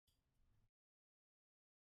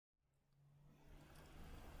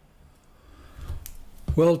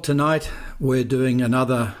Well, tonight we're doing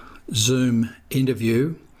another Zoom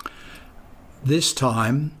interview, this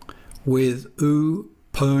time with U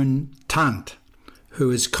Poon Tant,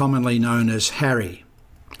 who is commonly known as Harry.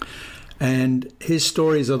 And his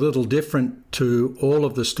story is a little different to all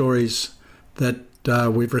of the stories that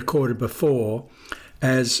we've recorded before,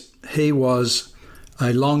 as he was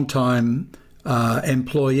a long-time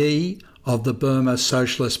employee of the Burma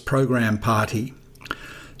Socialist Program Party.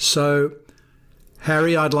 So,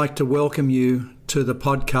 Harry, I'd like to welcome you to the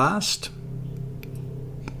podcast.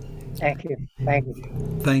 Thank you.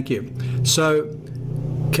 Thank you. So,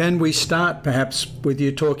 can we start perhaps with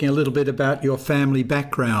you talking a little bit about your family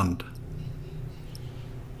background?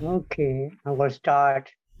 Okay, I will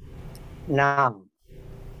start now.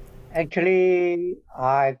 Actually,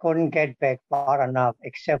 I couldn't get back far enough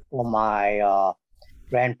except for my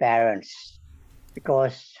grandparents,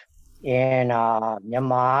 because in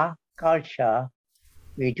Myanmar culture,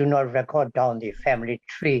 we do not record down the family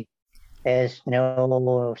tree. There's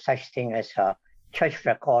no such thing as a church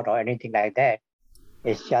record or anything like that.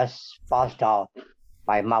 It's just passed down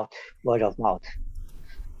by mouth, word of mouth.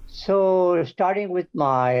 So starting with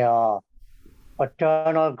my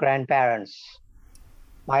paternal grandparents,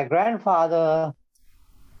 my grandfather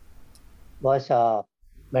was a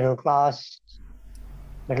middle class,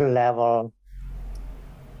 middle level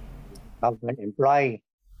government employee.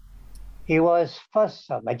 He was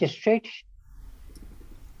first a magistrate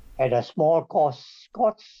at a small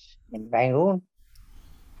courts in Rangoon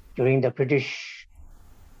during the British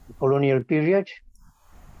colonial period.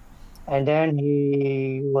 And then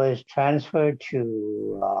he was transferred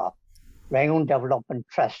to Rangoon Development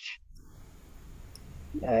Trust.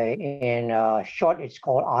 In short, it's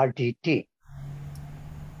called RDT.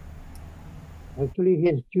 Actually,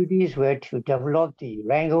 his duties were to develop the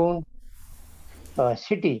Rangoon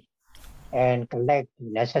city and collect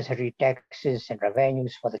necessary taxes and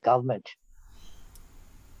revenues for the government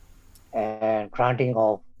and granting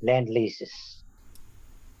of land leases.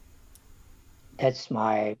 That's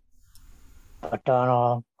my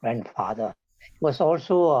paternal grandfather. He was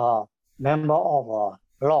also a member of a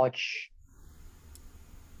lodge.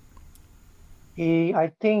 I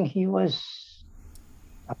think he was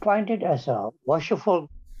appointed as a worshipful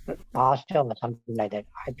pastor or something like that.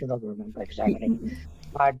 I do not remember exactly.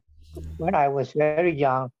 But when I was very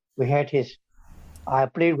young, I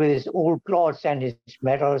played with his old clothes and his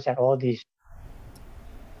medals and all these.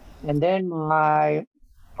 And then my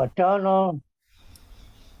paternal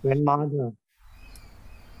grandmother,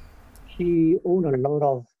 she owned a lot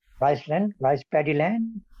of rice paddy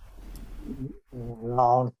land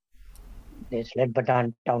around this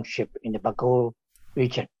Ledbatan township in the Bago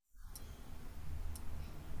region.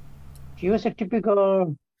 She was a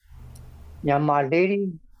typical Myanmar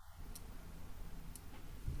lady,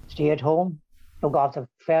 stay at home, look after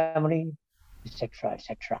family, etc.,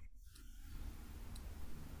 etc.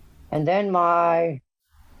 And then my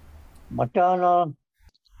maternal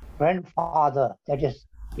grandfather, that is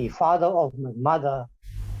the father of my mother,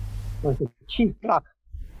 was the chief clerk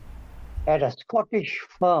at a Scottish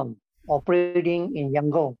firm operating in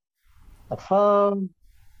Yangon. The firm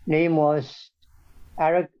name was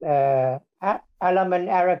Alaman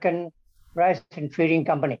Arakan Rice and Trading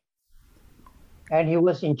Company. And he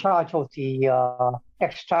was in charge of the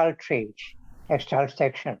textile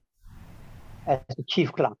section as the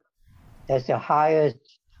chief clerk. That's the highest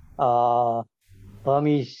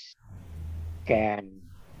Burmese can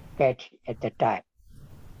get at that time.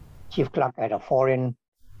 Chief clerk at a foreign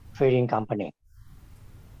trading company.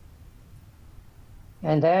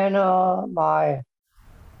 And then my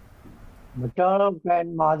maternal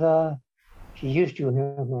grandmother, she used to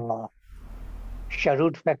have a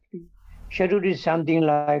Sharut factory. Sharut is something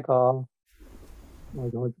like a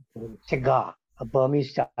cigar, a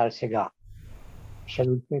Burmese style cigar.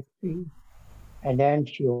 Sharut factory. And then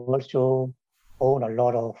she also owned a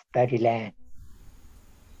lot of paddy land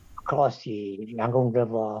across the Yangon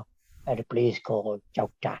River at a place called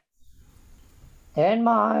Chowtan. Then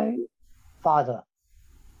my father,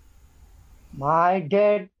 my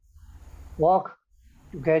dad worked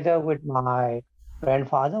together with my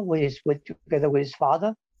grandfather, together with his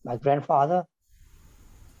father, my grandfather.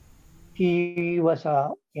 He was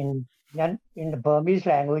in the Burmese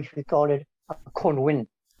language, we call it a Khonwin.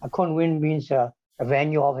 A Khonwin means a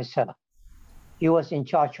revenue officer. He was in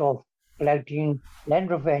charge of collecting land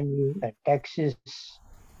revenue and taxes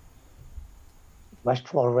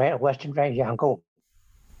Western Yangon.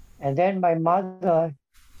 And then my mother,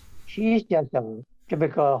 she's just a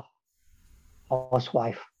typical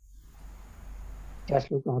housewife. Just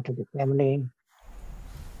look after the family.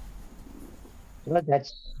 So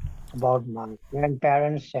that's about my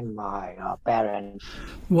grandparents and my parents.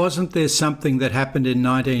 Wasn't there something that happened in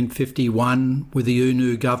 1951 with the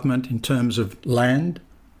UNU government in terms of land?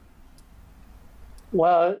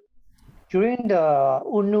 Well, during the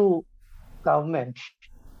UNU government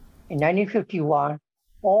in 1951,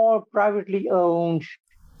 all privately owned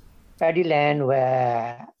paddy land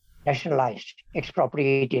were nationalized,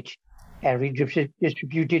 expropriated, and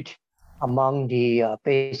redistributed among the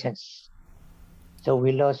peasants. So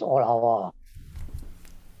we lost all our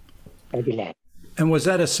paddy land. And was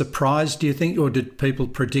that a surprise, do you think, or did people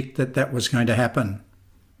predict that that was going to happen?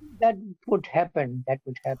 That would happen. That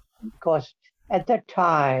would happen because at that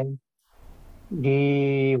time,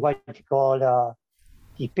 the what you call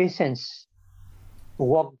the peasants who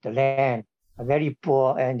worked the land are very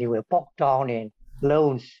poor and they were bogged down in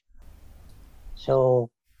loans.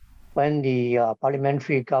 So when the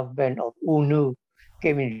parliamentary government of UNU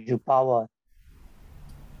came into power,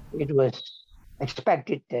 it was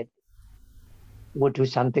expected that it would do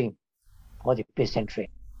something for the peasantry.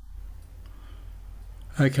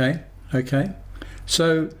 Okay, okay.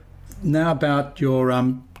 So now about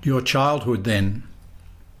your childhood then.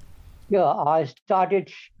 Yeah, I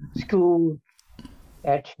started school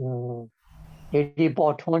at Lady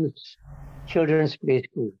Borton's children's play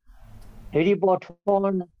school. Lady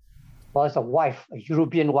Borton was a wife, a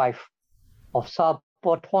European wife of Sir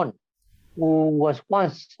Borton, who was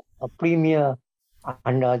once a premier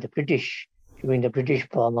under the British during the British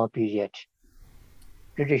Burma period,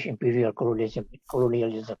 British imperial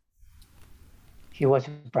colonialism. He was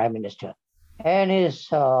prime minister. And his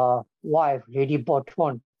wife, Lady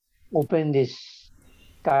Borton, opened this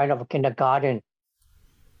kind of a kindergarten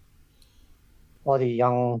for the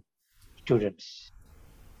young students.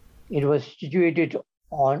 It was situated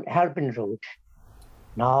on Halpin Road,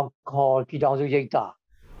 now called Kidangzu Yeita.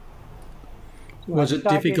 Was it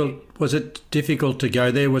difficult? Was it difficult to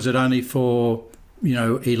go there? Was it only for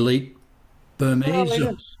elite Burmese?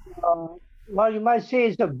 Well, you might say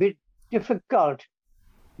it's a bit difficult.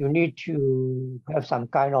 You need to have some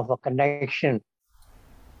kind of a connection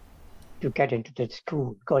to get into the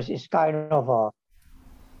school because it's kind of a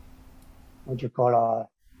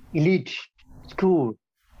elite school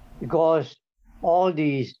because all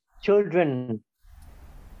these children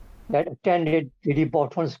that attended Lady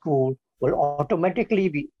Borton School will automatically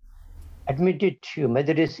be admitted to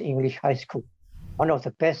Methodist English High School, one of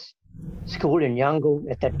the best school in Yangon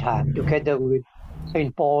at that time, together with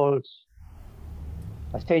St. Paul's,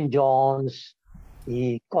 St. John's,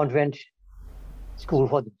 the convent school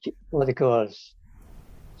for the girls.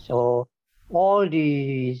 So all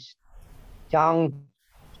these young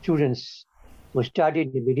students who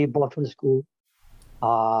studied in Lady Borton School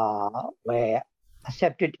were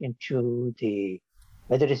accepted into the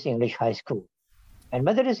Methodist English High School. And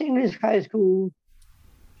Methodist English High School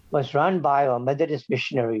was run by Methodist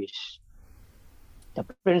missionaries. The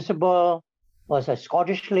principal was a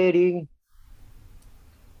Scottish lady,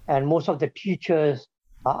 and most of the teachers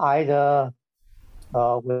are either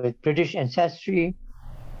with British ancestry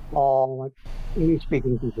or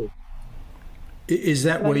English-speaking people. Is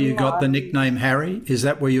that where you got the nickname Harry? Is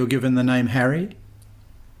that where you were given the name Harry?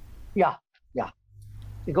 Yeah.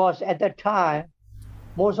 Because at that time,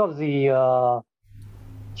 most of the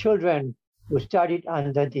children who studied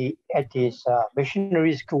at these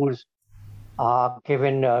missionary schools are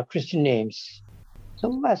given Christian names.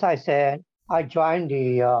 So as I said, I joined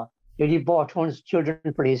the Lady Borton's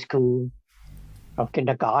Children's Play School from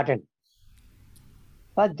kindergarten.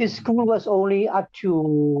 But this school was only up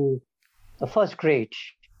to the first grade.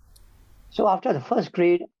 So after the first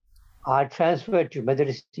grade, I transferred to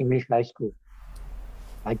Methodist English High School.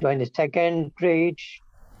 I joined the second grade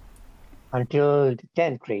until the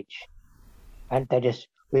 10th grade. And that is,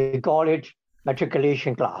 we call it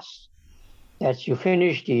matriculation class. That's you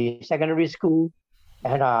finish the secondary school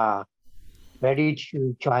and are ready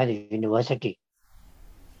to join the university.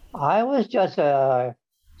 I was just a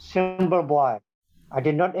simple boy. I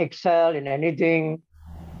did not excel in anything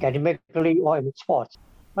academically or in sports.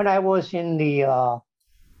 When I was in the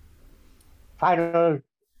final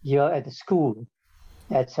year at the school,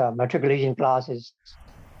 that's matriculation classes,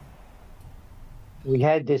 we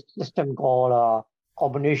had this system called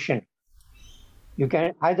combination. You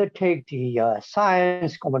can either take the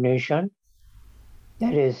science combination,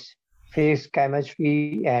 that is physics,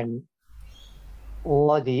 chemistry,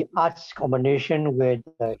 or the arts combination with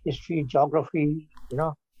history, geography,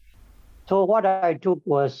 So what I took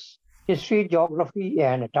was history, geography,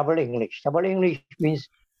 and double English. Double English means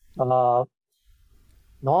normal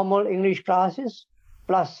English classes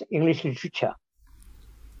plus English literature.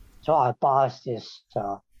 So I passed this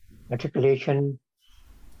matriculation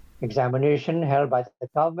examination held by the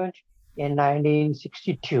government in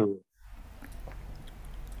 1962.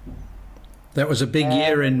 That was a big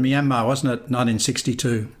year in Myanmar, wasn't it?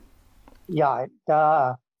 1962. Yeah,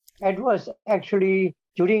 it was actually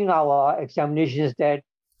during our examinations that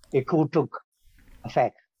the coup took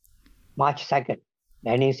effect, March 2nd,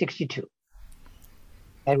 1962.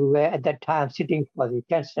 And we were at that time sitting for the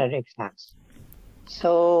 10th standard exams.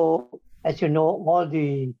 So, as you know, all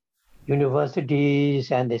the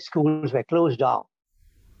universities and the schools were closed down,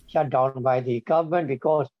 shut down by the government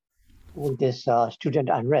because of this student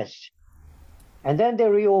unrest. And then they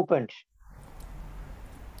reopened.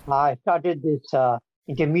 I started this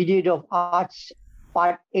Intermediate of Arts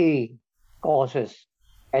Part A courses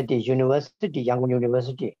at the university, Yangon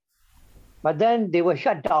University. But then they were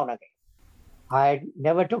shut down again. I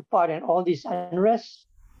never took part in all these unrests.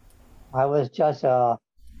 I was just a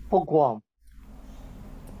bookworm,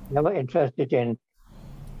 never interested in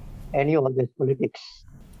any of this politics.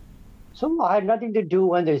 So I had nothing to do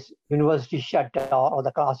when this university shut down or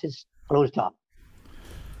the classes closed down.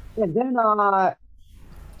 And then I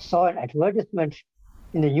saw an advertisement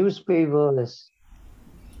in the newspapers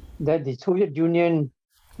that the Soviet Union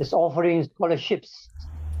is offering scholarships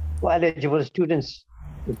for eligible students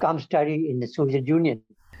to come study in the Soviet Union.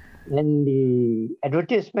 And the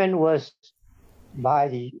advertisement was by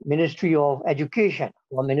the Ministry of Education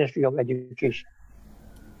or Ministry of Education.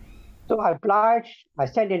 So I applied, I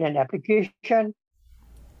sent in an application,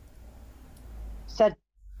 set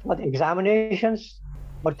for the examinations,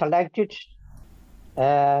 was selected,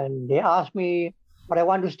 and they asked me what I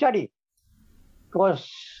want to study. Because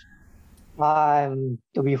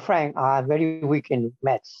to be frank, I'm very weak in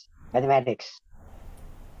mathematics.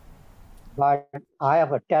 But I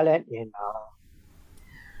have a talent in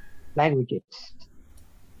languages.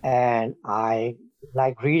 And I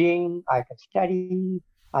like reading, I can study,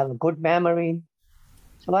 I have a good memory.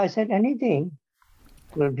 So I said anything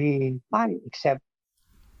will be fine except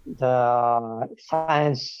the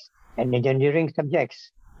science and engineering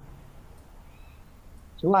subjects.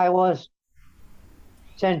 So I was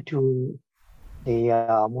sent to the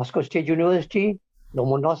Moscow State University,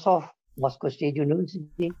 Lomonosov Moscow State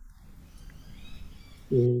University,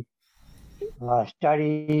 to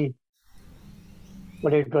study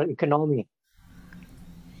political economy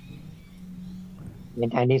in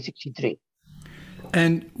 1963.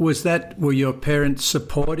 And were your parents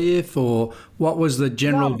supportive, or what was the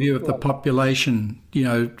general view of the population,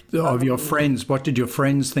 of your friends? What did your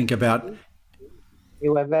friends think about? They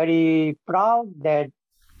were very proud that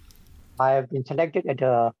I have been selected as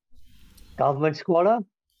a government scholar,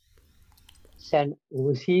 sent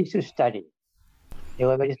overseas to study. They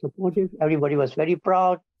were very supportive. Everybody was very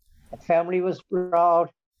proud. The family was proud.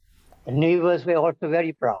 The neighbors were also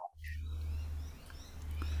very proud.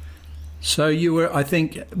 So you were, I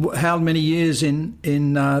think, how many years in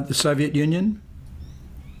the Soviet Union?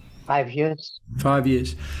 5 years. 5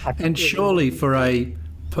 years. And surely for a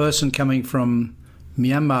person coming from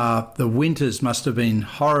Myanmar, the winters must have been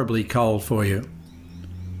horribly cold for you.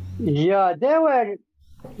 Yeah, there were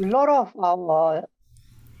a lot of our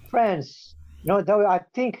friends. I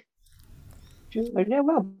think there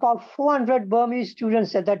were about 400 Burmese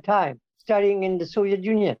students at that time studying in the Soviet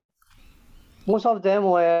Union. Most of them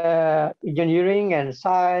were engineering and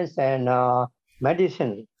science and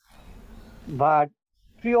medicine. But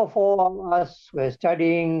 3 or 4 of us were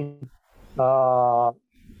studying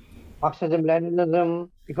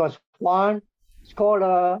Marxism-Leninism, because one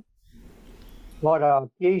scholar got a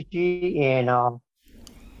PhD in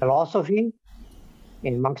philosophy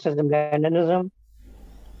in Marxism-Leninism.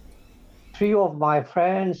 3 of my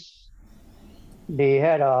friends, they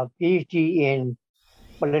had a PhD in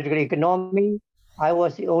political economy. I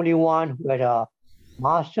was the only one who had a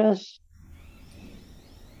master's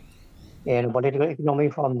in political economy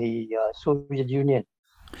from the Soviet Union.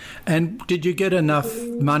 And did you get enough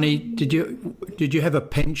money? Did you have a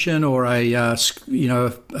pension or a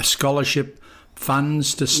scholarship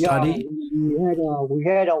funds to study? Yeah, we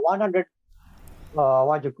had a $100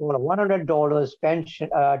 pension,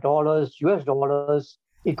 US dollars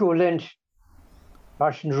equivalent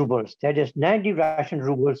Russian rubles. That is 90 Russian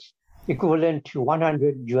rubles equivalent to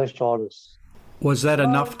 100 US dollars. Was that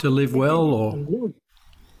enough to live well, or?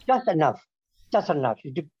 Just enough.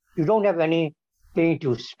 You don't have anything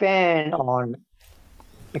to spend on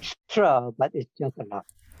extra, but it's just enough.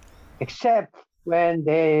 Except when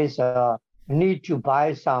there is a need to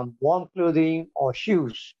buy some warm clothing or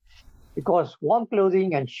shoes, because warm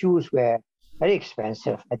clothing and shoes were very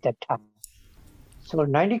expensive at that time. So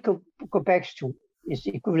 90 kopecks to is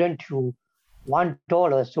equivalent to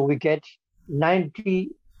 $1. So we get 90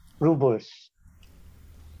 rubles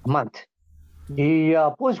a month.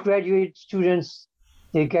 The postgraduate students,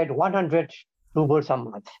 they get 100 rubles a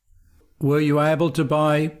month. Were you able to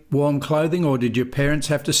buy warm clothing, or did your parents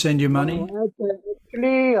have to send you money?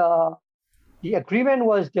 Actually, the agreement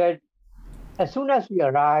was that as soon as we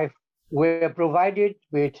arrive, we're provided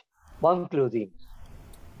with warm clothing.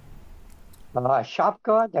 A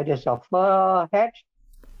shapka, that is a fur hat.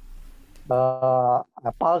 A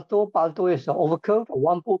palto. Palto is an overcoat, a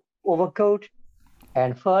warm overcoat,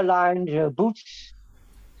 and fur-lined boots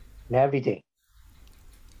and everything.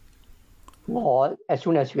 All as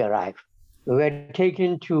soon as we arrive. We were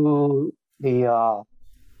taken to the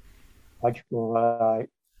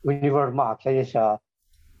Universal Mart, that is a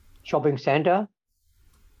shopping center.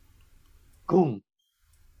 GUM.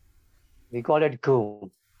 We call it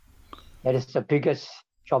GUM. That is the biggest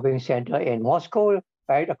shopping center in Moscow,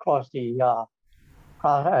 right across the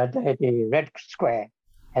Red Square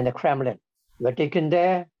and the Kremlin. We were taken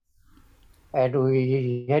there, and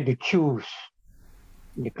we had to choose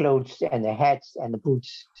the clothes and the hats and the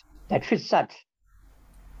boots that fits us.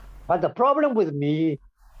 But the problem with me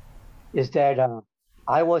is that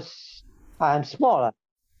I am smaller,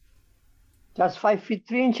 just 5 feet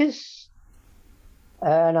 3 inches,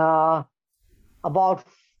 and about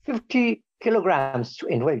 50 kilograms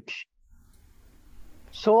in weight.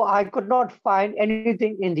 So I could not find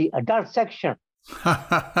anything in the adult section.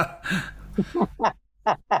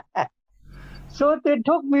 So they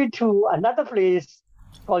took me to another place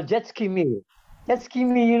called Jet Ski Meal. Jet Ski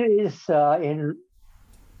Meal is, in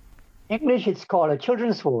English, it's called a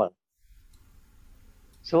children's world.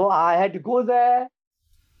 So I had to go there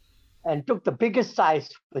and took the biggest size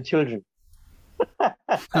for children.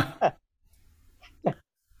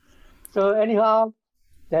 So anyhow,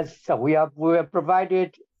 we were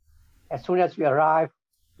provided as soon as we arrived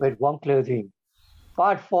with warm clothing.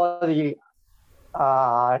 But for the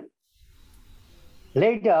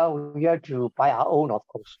later, we had to buy our own, of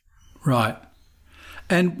course. Right.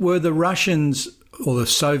 And were the Russians or the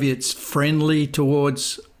Soviets friendly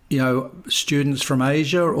towards, students from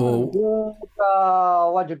Asia, or?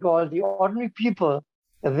 What you call the ordinary people,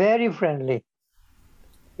 are very friendly,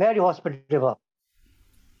 very hospitable,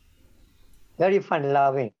 very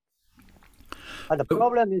fun-loving. But the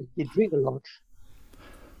problem is they drink a lot.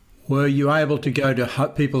 Were you able to go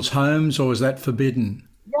to people's homes, or was that forbidden?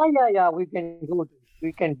 Yeah.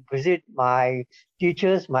 We can visit my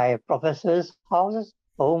teachers, my professors' houses,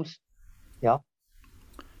 homes. Yeah,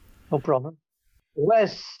 no problem.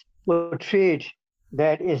 West portrayed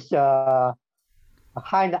that is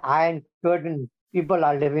behind the Iron Curtain, people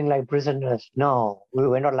are living like prisoners. No, we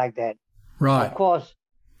were not like that. Right. Of course,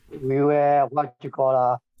 we were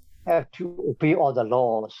have to obey all the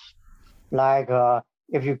laws. Like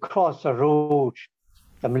if you cross the road,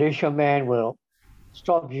 the militiaman will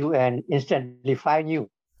stop you and instantly fine you.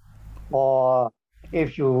 Or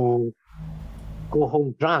if you go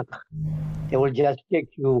home drunk, they will just take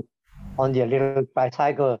you on their little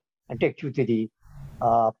bicycle and take you to the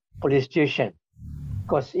police station.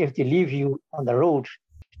 Because if they leave you on the road,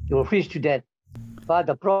 you will freeze to death. But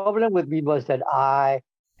the problem with me was that I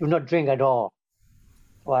do not drink at all.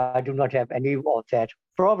 So I do not have any of that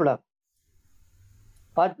problem.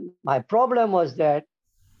 But my problem was that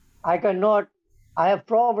I have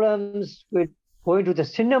problems with going to the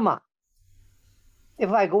cinema.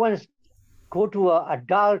 If I go to an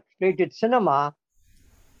adult-rated cinema,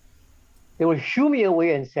 they will shoo me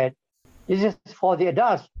away and said, "This is for the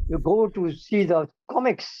adults. You go to see the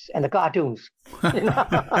comics and the cartoons."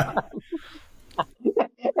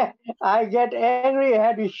 I get angry. I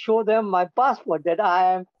had to show them my passport that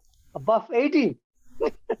I am above 18.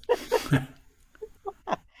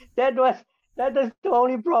 That is the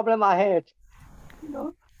only problem I had.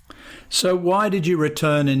 So why did you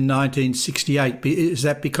return in 1968? Is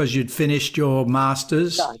that because you'd finished your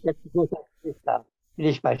master's? Yeah, that's because I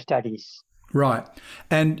finished my studies. Right.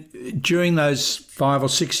 And during those 5 or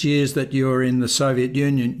 6 years that you were in the Soviet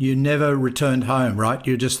Union, you never returned home, right?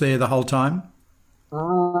 You were just there the whole time?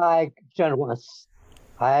 I returned once.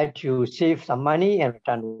 I had to save some money and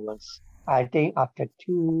return once. I think after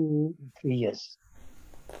 2-3 years.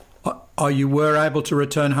 Oh, you were able to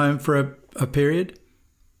return home for a period?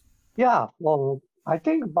 Yeah, well, I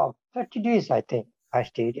think about 30 days, I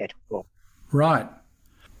stayed at home. Right.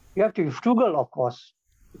 You have to be frugal, of course.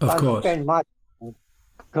 Of course. Can't spend much on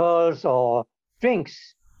girls or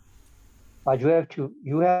drinks. But you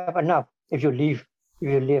have enough if you live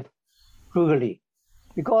frugally.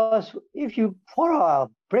 Because if you, for a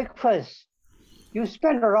breakfast, you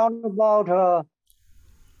spend around about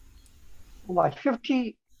about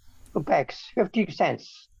 50 rupees, 50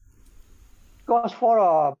 cents. Because for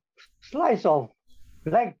a slice of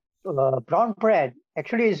black brown bread,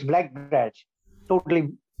 actually it's black bread, totally,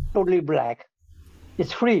 totally black.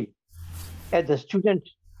 It's free at the student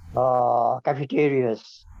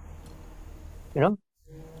cafeterias, you know.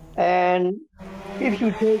 And if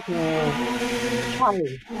you take chai,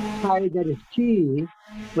 chai that is tea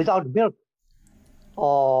without milk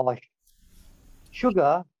or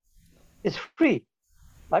sugar, it's free.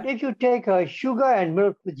 But if you take sugar and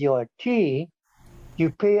milk with your tea, you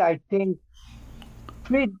pay, I think,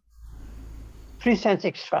 three 3 cents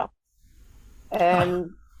extra, and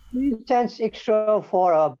 3 cents extra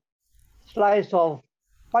for a slice of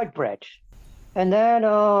white bread. And then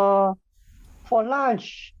for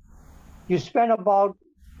lunch, you spend about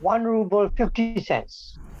 1 ruble 50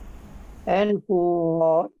 cents, and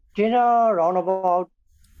for dinner, around about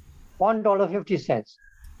 $1.50.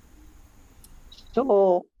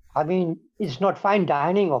 So, I mean, it's not fine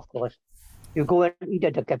dining, of course. You go and eat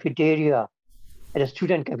at the cafeteria, at a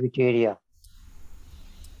student cafeteria.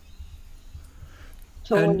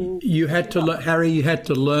 So, And you had to, Harry, you had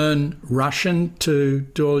to learn Russian to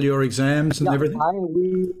do all your exams and everything?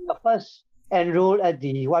 we first enrolled at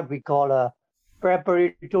the what we call a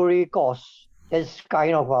preparatory course. It's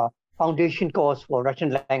kind of a foundation course for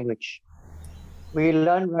Russian language. We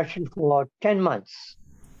learned Russian for 10 months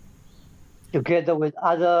together with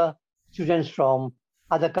other students from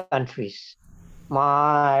other countries.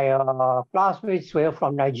 My classmates were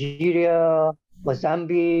from Nigeria,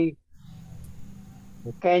 Mozambique,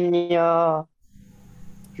 Kenya,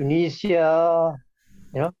 Tunisia,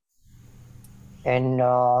 and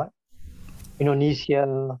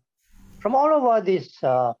Indonesia, from all over this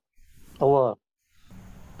the world.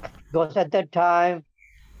 Because at that time,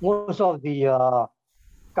 most of the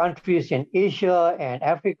countries in Asia and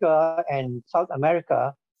Africa and South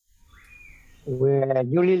America were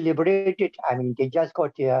newly liberated. I mean, they just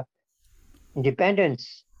got their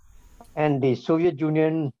independence, and the Soviet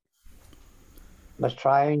Union was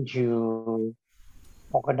trying to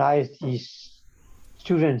organize these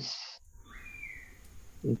students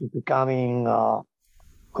into becoming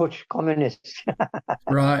good communists.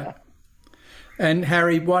 Right. And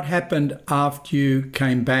Harry, what happened after you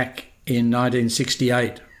came back in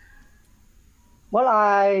 1968? Well,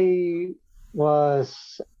 I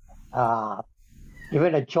was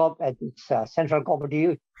given a job at its Central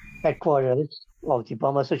Committee headquarters of the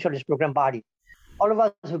Burma Socialist Program Party. All of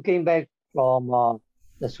us who came back from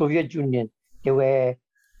the Soviet Union, they were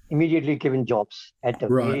immediately given jobs at the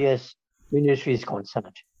various ministries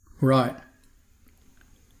concerned. Right.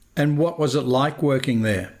 And what was it like working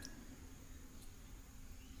there?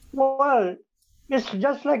 Well, it's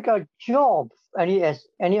just like a job,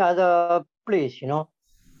 any other place,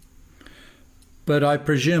 But I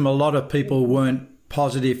presume a lot of people weren't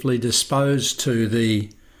positively disposed to the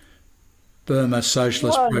Burma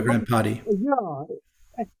Socialist Program Party. Yeah.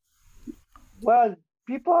 Well,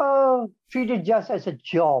 people treat it just as a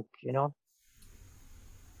job,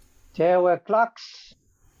 There were clerks,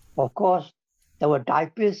 of course. There were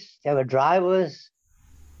typists, there were drivers,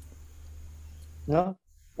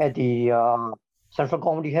 at the Central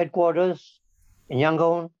Committee headquarters in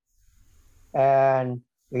Yangon. And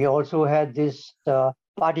we also had this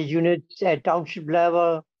party units at township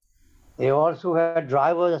level. They also had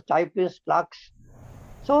drivers, typists, clerks.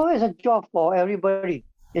 So it's a job for everybody.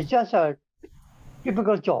 It's just a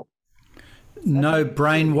typical job. No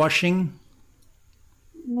brainwashing?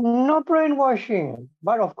 No brainwashing.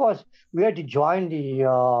 But of course, we had to join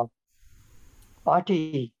the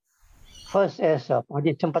party first as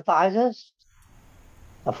party sympathizers,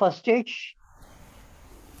 the first stage,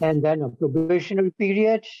 and then a probationary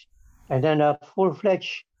period, and then a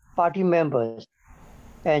full-fledged party members.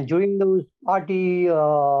 And during those party,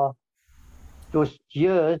 those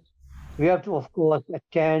years, we have to, of course,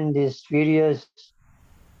 attend these various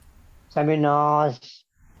seminars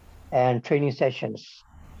and training sessions.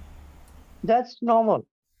 That's normal.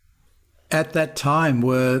 At that time,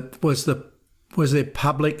 was there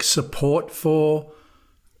public support for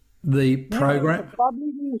the program? The public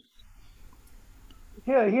is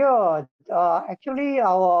here. Actually,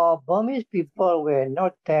 our Burmese people were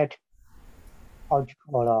not that,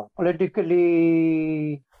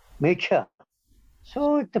 politically mature.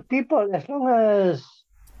 So the people, as long as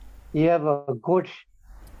you have a good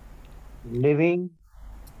living,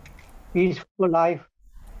 peaceful life,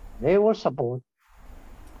 they will support.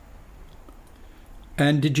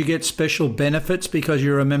 And did you get special benefits because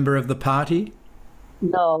you're a member of the party?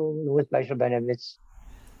 No special benefits.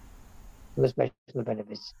 No special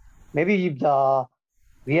benefits. Maybe the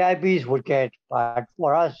VIPs would get, but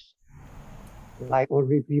for us, like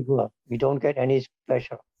ordinary people, we don't get any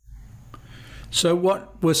special. So,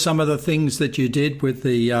 what were some of the things that you did with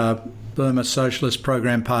the Burma Socialist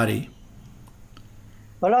Program Party?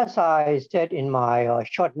 Well, as I said in my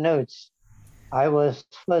short notes, I was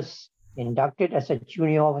first inducted as a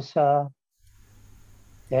junior officer.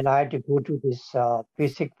 Then I had to go to this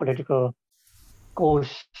basic political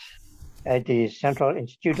course at the Central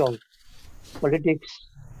Institute of Politics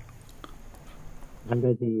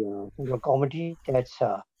under the Central Committee. That's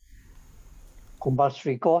a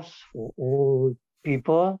compulsory course for all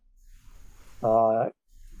people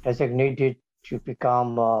designated to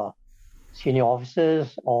become senior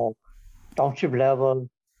officers or township level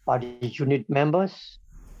party unit members.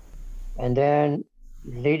 And then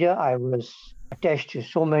later I was attached to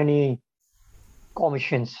so many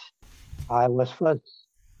commissions. I was first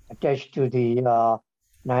attached to the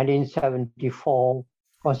 1974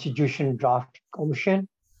 Constitution Draft Commission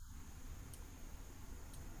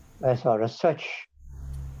as a research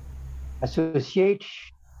associate,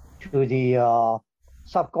 to the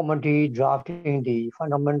subcommittee drafting the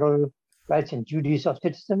fundamental rights and duties of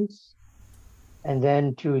citizens, and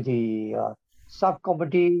then to the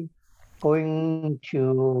subcommittee going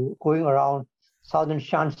around southern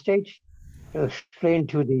Shan state to explain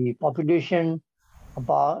to the population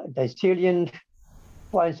about the salient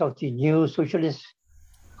points of the new socialist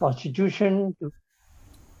constitution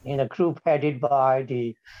in a group headed by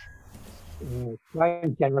the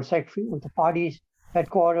Joint General Secretary of the party's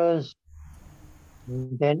headquarters.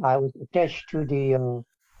 And then I was attached to the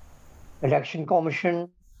Election Commission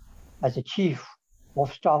as the Chief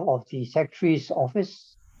of Staff of the Secretary's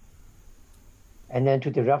office, and then to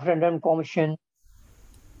the Referendum Commission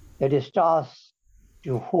that is tasked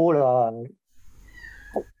to hold a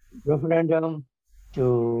referendum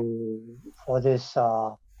for this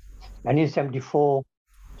 1974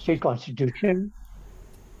 state constitution.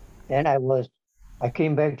 Then I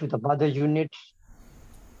came back to the mother unit.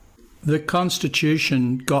 The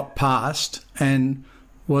Constitution got passed, and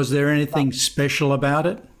was there anything special about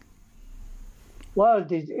it? Well,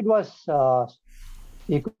 it was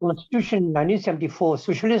the Constitution 1974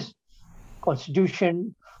 Socialist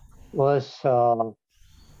Constitution was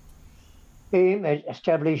aimed at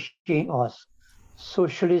establishing a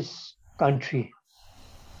socialist country.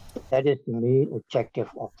 That is the main objective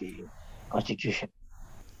of the Constitution.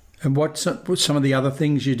 And what's some of the other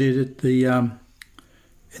things you did at the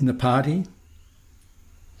in the party?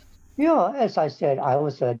 Yeah, as I said, I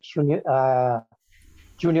was a junior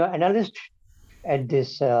analyst at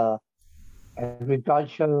this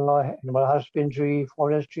Agriculture, Animal Husbandry,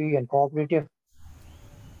 Forestry, and Cooperative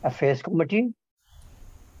Affairs Committee,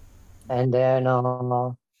 and then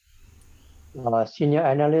senior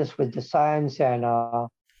analyst with the Science and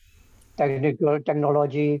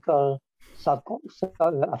Technological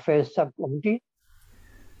Affairs Subcommittee,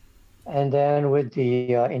 and then with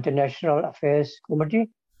the International Affairs Committee.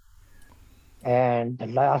 And the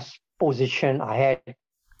last position I had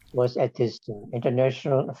was at this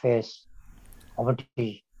International Affairs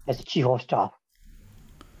Committee as the Chief of Staff.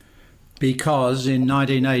 Because in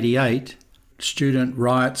 1988, student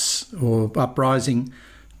riots or uprising,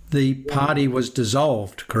 the party was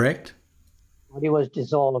dissolved, correct? The party was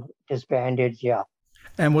disbanded, yeah.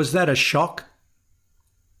 And was that a shock?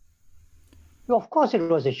 Well, of course it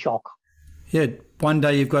was a shock. Yeah, one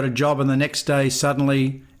day you've got a job and the next day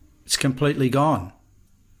suddenly it's completely gone.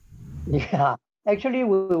 Yeah, actually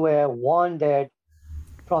we were warned that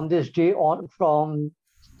from this day on, from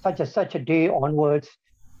such a day onwards,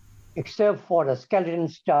 except for the skeleton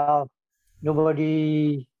staff,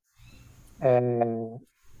 nobody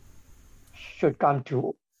should come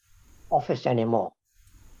to office anymore.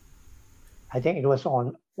 I think it was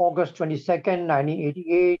on August 22nd,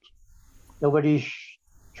 1988. Nobody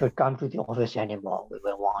should come to the office anymore. We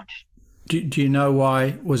were warned. Do you know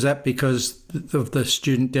why? Was that because of the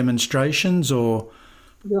student demonstrations or?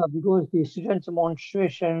 Yeah, because the student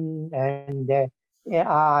demonstration and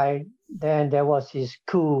then there was this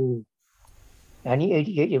coup.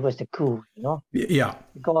 1988, it was the coup, you know? Yeah.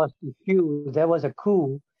 Because there was a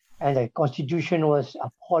coup and the constitution was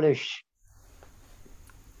abolished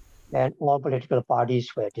and all political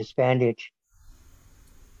parties were disbanded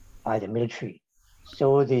by the military.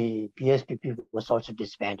 So the PSPP was also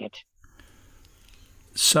disbanded.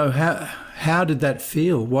 So how did that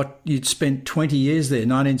feel? What, you'd spent 20 years there,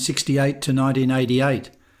 1968 to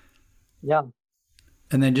 1988. Yeah.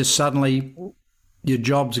 And then just suddenly your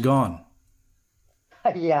job's gone.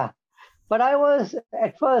 Yeah. But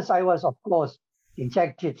at first I was, of course,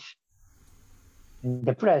 dejected and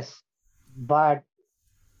depressed. But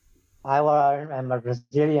I'm a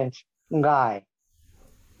resilient guy.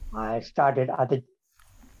 I started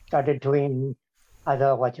doing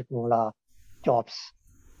other jobs.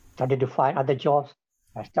 Started to find other jobs.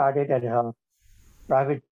 I started as a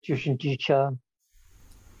private tuition teacher.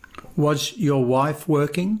 Was your wife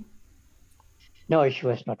working? No, she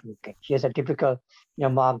was not working. She is a typical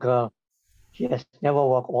Myanmar girl. She has never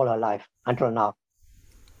worked all her life until now.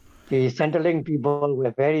 The Centrelink people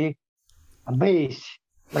were very amazed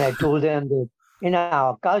when I told them that in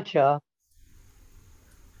our culture,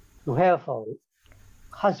 to have a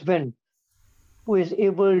husband who is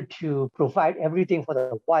able to provide everything for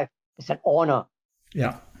the wife is an honor.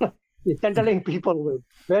 Yeah. The Centrelink people were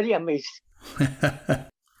very amazed.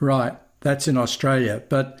 Right. That's in Australia.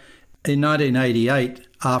 But in 1988,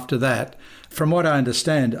 after that, from what I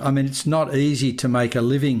understand, I mean, it's not easy to make a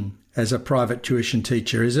living as a private tuition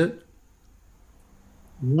teacher, is it?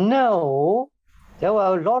 No, there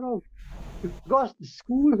were a lot of, because the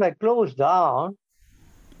schools were closed down,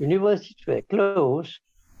 universities were closed,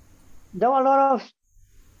 there were a lot of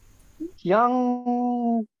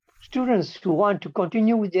young students who want to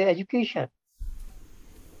continue with their education,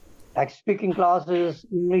 like speaking classes,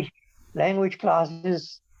 English language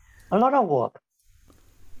classes, a lot of work.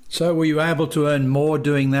 So were you able to earn more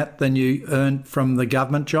doing that than you earned from the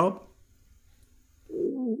government job?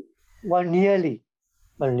 Well, nearly.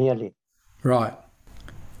 Right.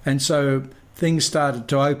 And so things started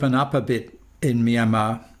to open up a bit in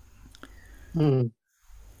Myanmar. Mm.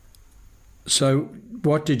 So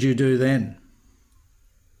what did you do then?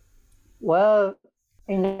 Well,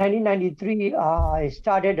 in 1993, I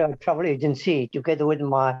started a travel agency together with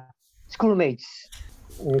my schoolmates.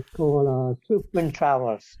 It's called Swiftman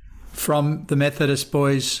Travels. From the Methodist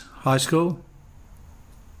Boys High School?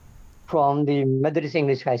 From the Methodist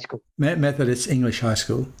English High School. Methodist English High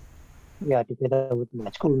School. Yeah, together with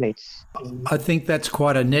my schoolmates. I think that's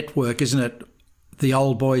quite a network, isn't it? The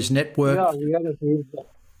Old Boys Network. Yeah, we had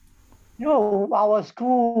our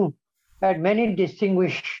school had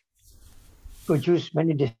produced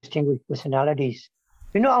many distinguished personalities.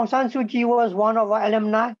 Aung San Suu Kyi was one of our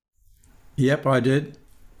alumni. Yep, I did.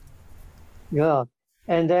 Yeah,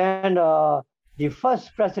 and then the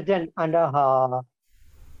first president under her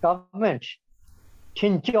government,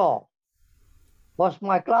 Chin Chaw, was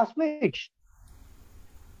my classmate.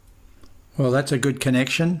 Well, that's a good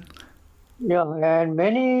connection. Yeah, and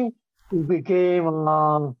many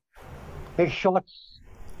became big shots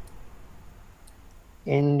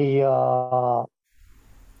in the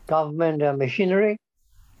government machinery.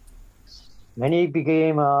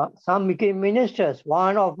 Some became ministers.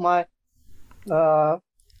 One of my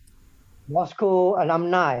Moscow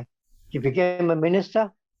alumni, he became a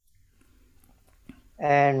minister.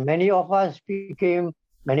 And many of us became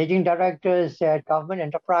managing directors at government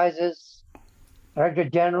enterprises, director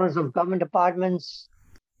generals of government departments,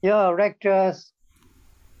 rectors.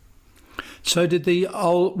 So did the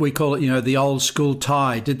old, we call it, the old school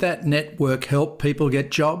tie, did that network help people get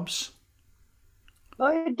jobs?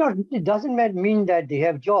 It doesn't mean that they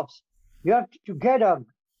have jobs. You have to get a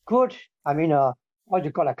good, a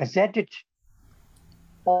gazetted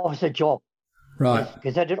officer job. Right.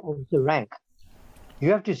 Gazetted officer rank. You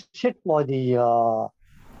have to sit for the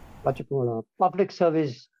public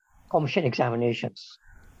service commission examinations.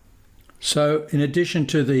 So in addition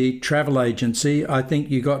to the travel agency, I think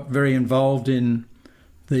you got very involved in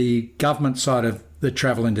the government side of the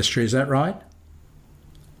travel industry. Is that right?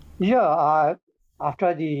 Yeah.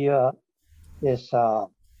 After this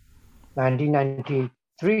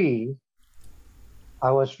 1993,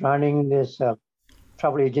 I was running this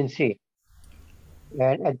travel agency.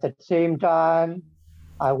 And at the same time,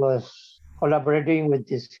 I was collaborating with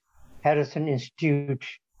this Harrison Institute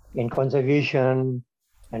in conservation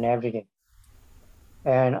and everything.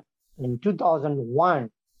 And in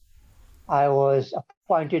 2001, I was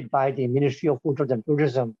appointed by the Ministry of Hotels and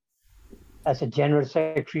Tourism as a General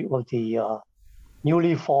Secretary of the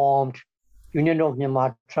newly formed Union of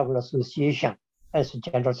Myanmar Travel Association as a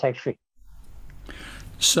General Secretary.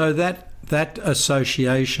 So that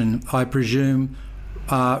association, I presume,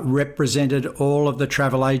 represented all of the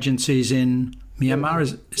travel agencies in Myanmar.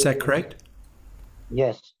 Is that correct?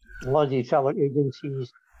 Yes, all the travel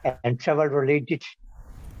agencies and travel-related.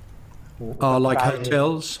 Like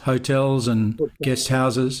hotels and guest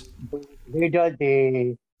houses. Later,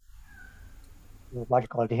 they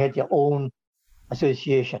had their own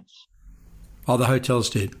associations. Oh, the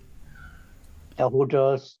hotels did. The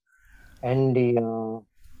hotels and the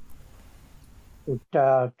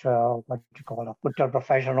hotel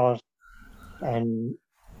professionals and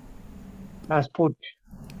transport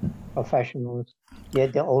professionals. They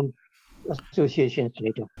had their own associations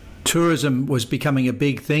later. Tourism was becoming a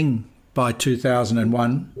big thing by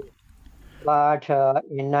 2001. But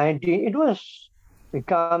it was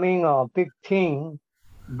becoming a big thing.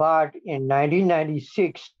 But in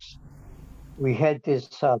 1996, we had this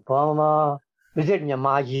Burma Visit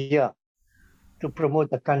Myanmar year to promote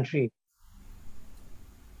the country.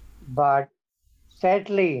 But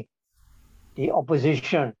sadly, the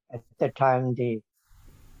opposition at that time, the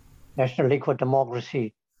National League for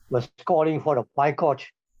Democracy, was calling for a boycott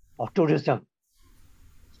of tourism.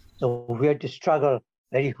 So we had to struggle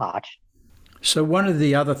very hard. So one of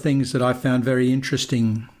the other things that I found very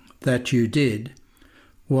interesting that you did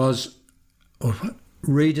was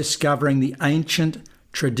rediscovering the ancient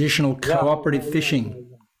traditional cooperative fishing.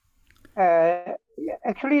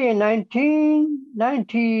 Actually, in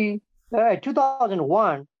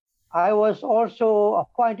 2001, I was also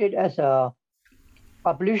appointed as a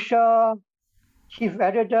publisher, chief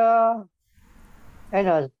editor, and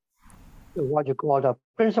a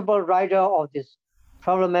principal writer of this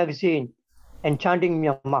travel magazine, Enchanting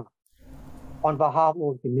Myanmar, on behalf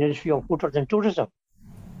of the Ministry of Food and Tourism.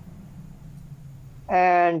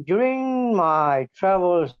 And during my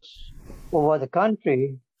travels over the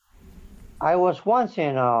country, I was once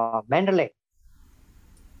in Mandalay.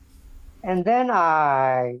 And then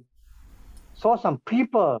I saw some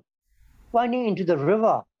people running into the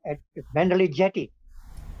river at Mandalay Jetty.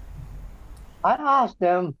 I asked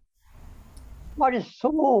them, what is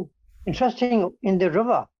so interesting in the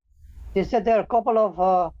river? They said there are a couple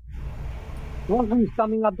of dolphins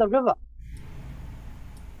coming up the river.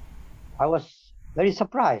 I was very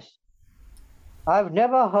surprised. I've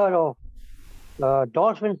never heard of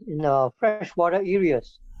dolphins in the freshwater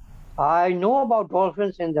areas. I know about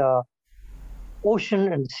dolphins in the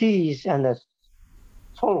ocean and seas and the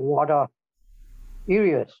saltwater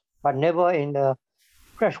areas, but never in the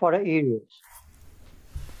freshwater areas.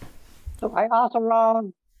 So I asked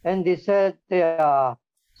around, and they said there are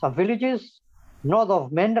some villages north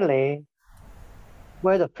of Mandalay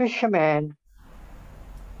where the fishermen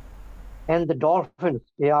and the dolphins,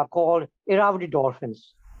 they are called Irrawaddy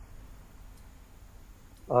dolphins,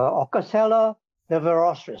 Ocasella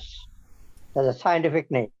brevirostris, that's a scientific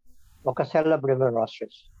name, Ocasella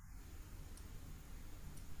brevirostris.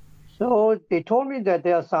 So they told me that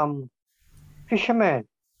there are some fishermen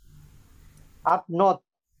up north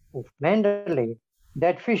of Mandalay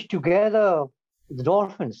that fish together with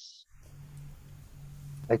dolphins.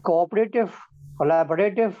 A cooperative,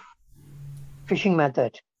 collaborative fishing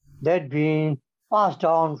method that been passed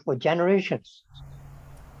down for generations.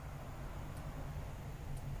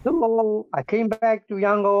 So I came back to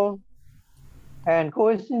Yangon, and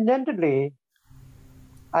coincidentally,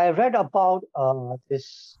 I read about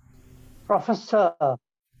this professor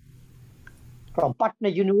from Patna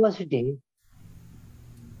University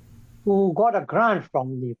who got a grant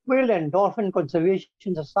from the Whale and Dolphin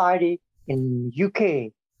Conservation Society in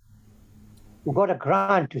UK, who got a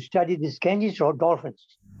grant to study these Ganges dolphins.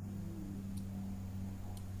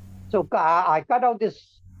 So I cut out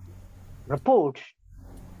this report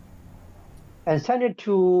and sent it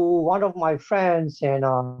to one of my friends in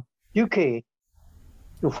UK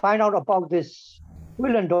to find out about this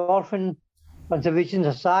Whale and Dolphin Conservation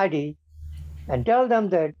Society and tell them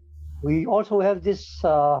that we also have this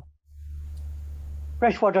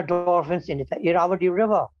freshwater dolphins in the Irrawaddy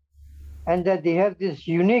River, and that they have this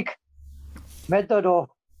unique method of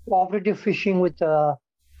cooperative fishing with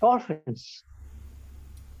dolphins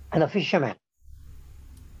and the fishermen.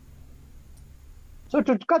 So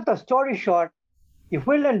to cut the story short, the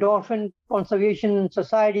Whale and Dolphin Conservation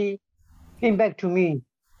Society came back to me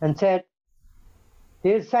and said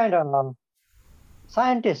they'll send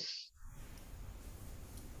scientists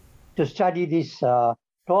to study these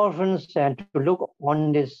dolphins and to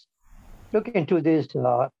look into this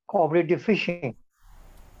cooperative fishing.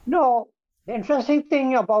 No, the interesting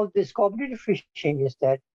thing about this cooperative fishing is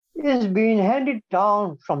that it is being handed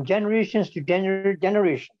down from generations to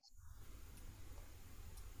generations.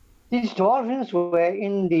 These dolphins were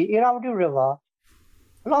in the Irrawaddy River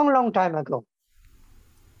a long, long time ago.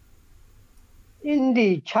 In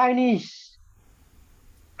the Chinese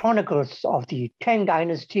chronicles of the Tang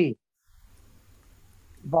Dynasty,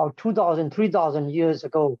 about 2,000, 3,000 years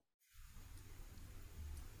ago,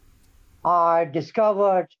 I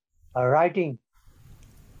discovered a writing,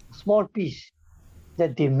 a small piece,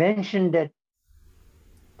 that they mentioned that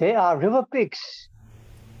there are river pigs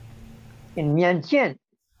in Mianjian,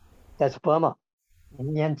 that's Burma,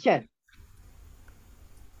 in Mianjian.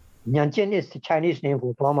 Mianjian is the Chinese name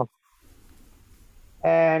for Burma.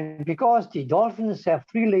 And because the dolphins have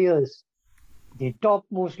 3 layers, the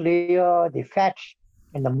topmost layer, the fat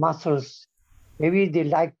and the muscles. Maybe they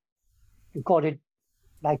like to call it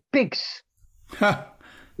like pigs. They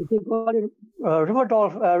call it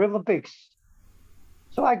river pigs.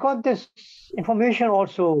 So I got this information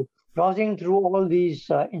also browsing through all these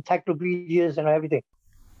encyclopedias and everything.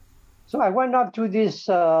 So I went up to these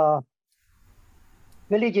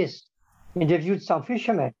villages, interviewed some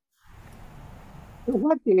fishermen. So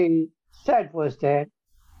what they said was that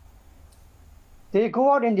they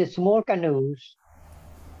go out in these small canoes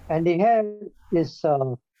and they have this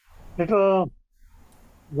little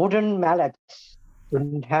wooden mallets,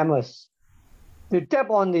 wooden hammers. They tap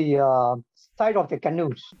on the side of the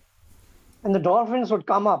canoes and the dolphins would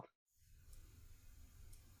come up.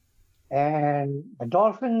 And the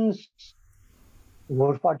dolphins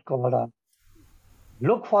would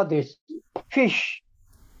look for this fish,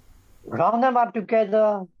 round them up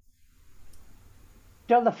together,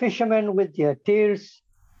 tell the fishermen with their tails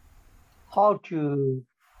how to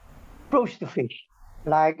approach the fish.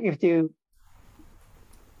 Like if they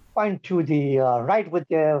point to the right with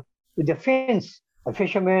their fins, the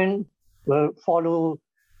fishermen will follow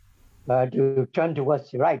to turn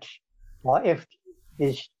towards the right. Or if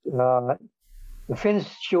the fins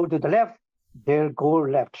show to the left, they'll go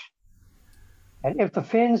left. And if the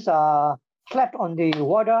fins are flat on the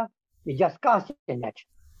water, they just cast the net.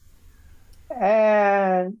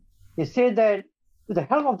 And they say that with the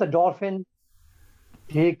help of the dolphin,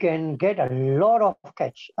 they can get a lot of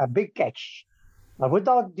catch, a big catch. But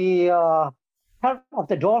without the help of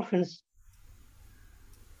the dolphins,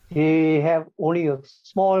 they have only a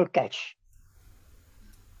small catch.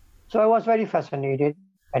 So I was very fascinated.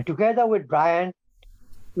 And together with Brian,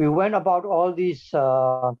 we went about all these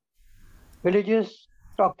villages,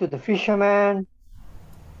 talked to the fishermen,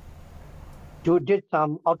 did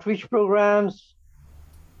some outreach programs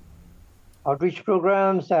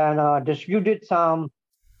and distributed some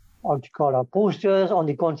posters on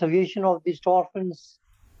the conservation of these dolphins.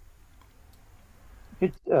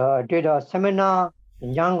 Did a seminar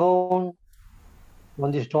in Yangon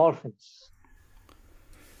on these dolphins.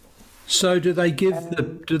 So do they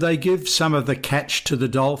give some of the catch to the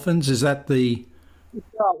dolphins? Is that the...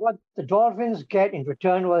 What the dolphins get in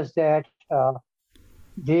return was that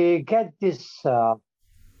they get this spillover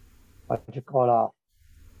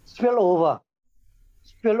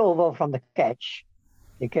from the catch.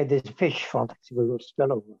 They get this fish from the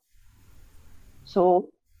spillover.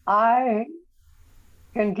 So I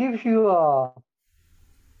can give you a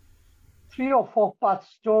 3 or 4 part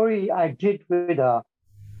story I did with the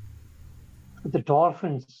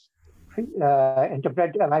dolphins.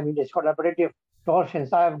 It's collaborative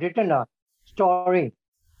dolphins. I have written a story,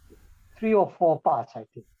 3 or 4 parts, I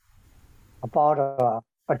think, about a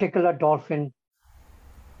particular dolphin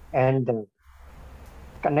and the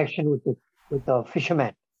connection with the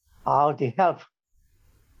fishermen, how they help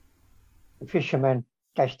the fishermen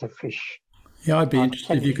catch the fish. Yeah, I'd be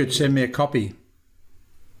interested if you could send me a copy.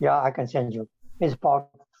 Yeah, I can send you. It's about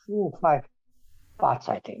 4 or 5 parts,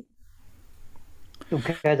 I think,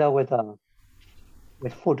 together with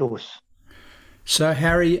photos. So,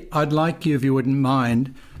 Harry, I'd like you, if you wouldn't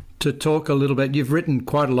mind, to talk a little bit. You've written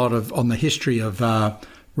quite a lot on the history of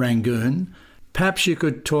Rangoon. Perhaps you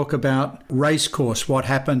could talk about Racecourse, what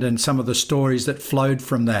happened and some of the stories that flowed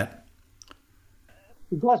from that.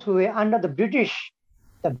 Because we were under the British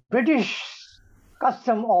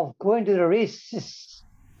custom of going to the races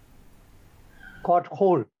caught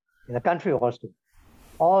hold in the country also.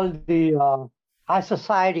 All the high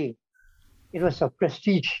society, it was a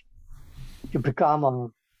prestige to become a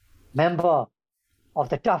member of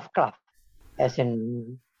the Tough Club, as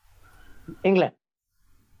in England.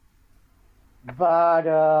 But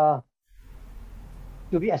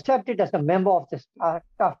to be accepted as a member of the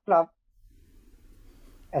Tough Club,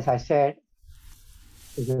 as I said,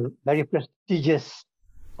 is a very prestigious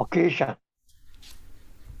occasion.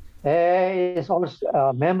 There is also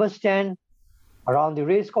a member stand around the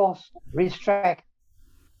racetrack,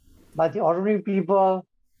 but the ordinary people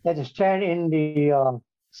that stand in the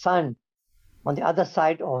sun on the other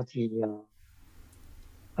side of the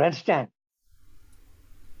grandstand.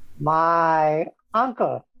 My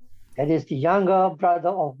uncle, that is the younger brother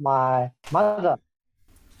of my mother,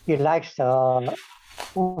 he likes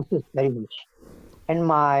horses very much. And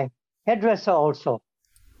my hairdresser also.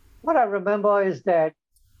 What I remember is that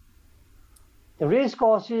the race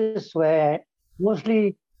courses were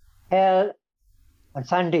mostly held on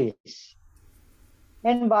Sundays.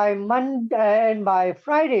 And by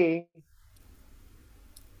Friday,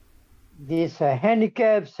 these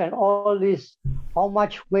handicaps and all this, how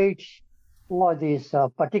much weight for this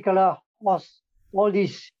particular horse all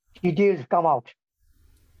these details come out.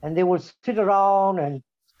 And they will sit around and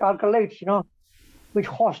calculate, which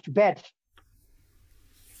horse to bet.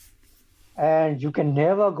 And you can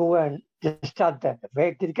never go and disturb them.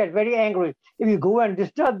 They get very angry if you go and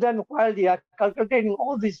disturb them while they are calculating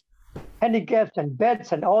all these handicaps and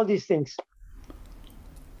bets and all these things.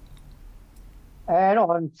 And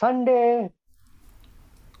on Sunday,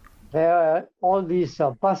 there are all these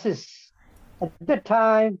buses. At that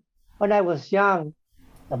time, when I was young,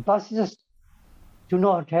 the buses do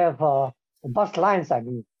not have bus lines.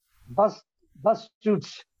 Bus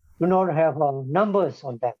routes do not have numbers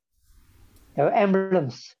on them. There are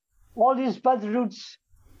emblems. All these bus routes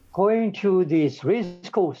going to this race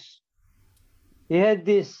course, they had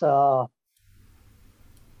these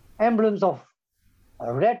emblems of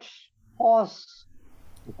a red horse,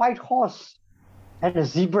 white horse, and a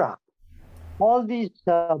zebra. All these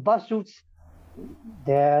bus routes,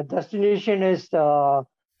 their destination is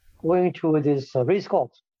going to this race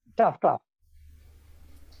course, Turf Club.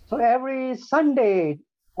 So every Sunday,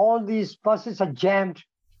 all these buses are jammed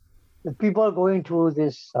with people going to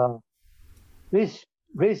this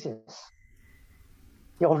races.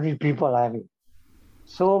 The ordinary people, I mean.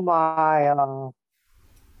 So my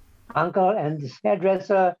uncle and this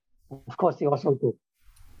hairdresser, of course, they also go.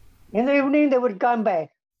 In the evening, they would come back.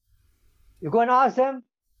 You go and ask them,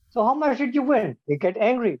 so how much did you win? They get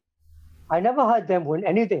angry. I never heard them win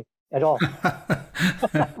anything at all.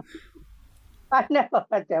 I never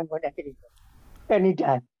heard them win anything,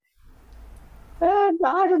 anytime. And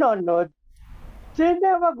I do not know. They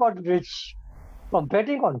never got rich from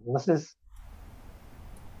betting on horses.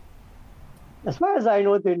 As far as I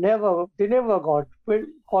know, they never got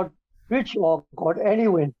rich or got any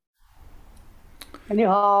win.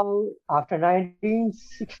 Anyhow, after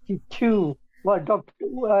 1962, well,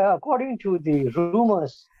 according to the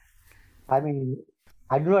rumors, I mean,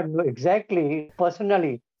 I do not know exactly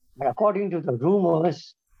personally, but according to the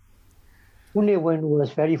rumors, U Ne Win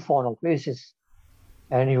was very fond of races,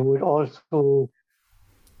 and he would also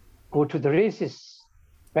go to the races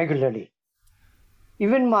regularly.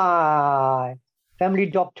 Even my family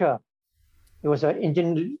doctor, he was an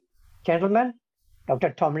Indian gentleman,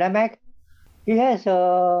 Dr. Tom Lamak. He has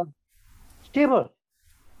a stable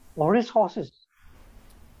for race horses.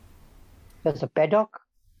 There's a paddock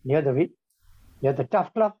near the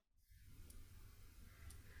Turf Club,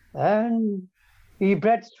 and he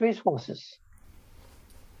breeds race horses.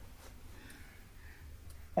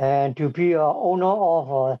 And to be an owner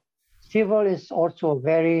of a stable is also a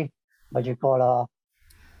very,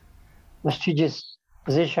 prestigious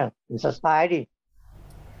position in society.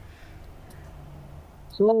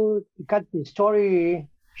 So to cut the story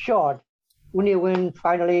short, U Ne Win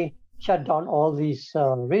finally shut down all these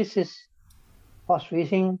races, horse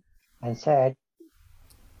racing, and said,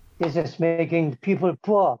 this is making people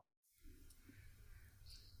poor.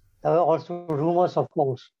 There were also rumors, of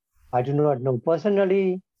course. I do not know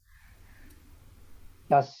personally,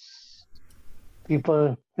 just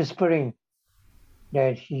people whispering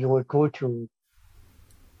that he would go to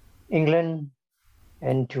England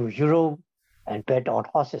and to Europe and bet on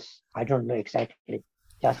horses. I don't know exactly,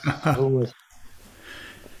 just rumors.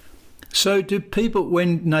 So do people,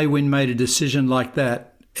 when Ne Win made a decision like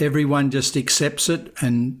that, everyone just accepts it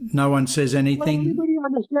and no one says anything? Well, everybody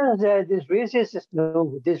understands that these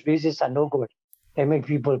races are no good. They make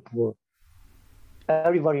people poor.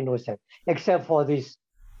 Everybody knows that, except for this,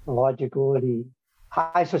 the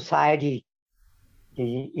high society,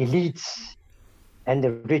 the elites, and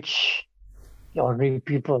the rich, the ordinary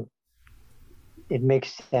people. It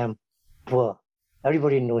makes them poor.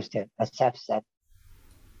 Everybody knows that, accepts that.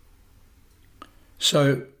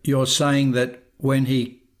 So you're saying that when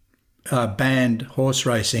he banned horse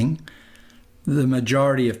racing, the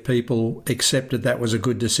majority of people accepted that was a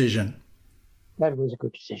good decision? That was a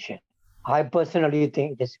good decision. I personally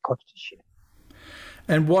think it's a good decision.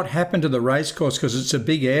 And what happened to the racecourse? Because it's a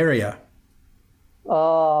big area.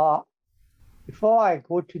 Before I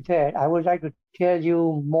go to that, I would like to tell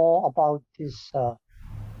you more about this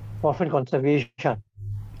dolphin conservation.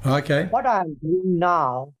 Okay. What I'm doing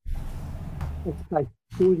now, is like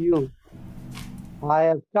to you, I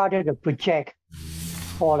have started a project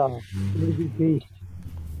called a community-based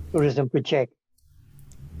tourism project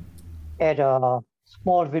at a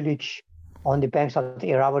small village on the banks of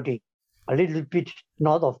the Irrawaddy, a little bit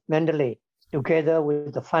north of Mandalay, together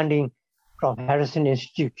with the funding from Harrison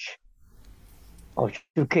Institute of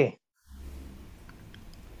UK.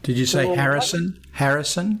 Did you say Harrison?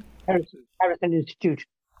 Harrison Institute,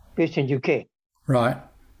 based in UK. Right.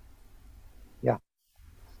 Yeah.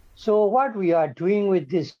 So what we are doing with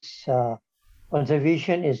this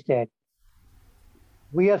conservation is that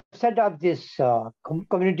we have set up this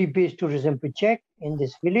community-based tourism project in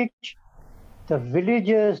this village. The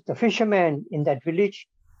villagers, the fishermen in that village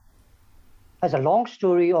has a long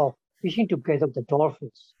story of fishing together with the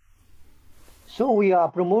dolphins. So we are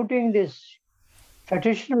promoting this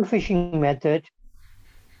traditional fishing method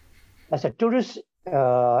as a tourist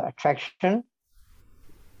attraction,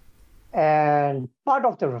 and part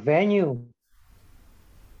of the revenue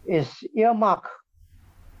is earmarked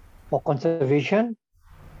for conservation,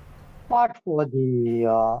 part for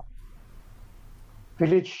the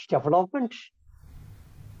village development,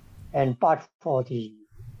 and part for the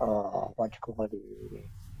the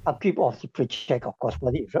upkeep of the project, of course,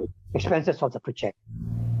 for the expenses of the project.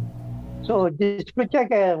 So this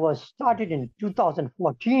project was started in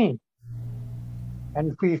 2014,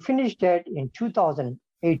 and we finished that in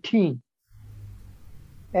 2018,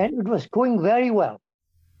 and it was going very well.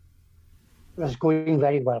 It was going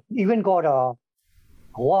very well. Even got a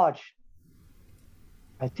award.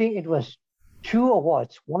 I think it was 3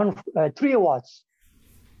 awards. One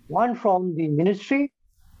from the ministry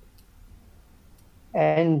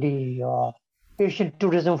and the Asian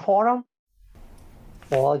Tourism Forum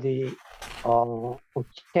for the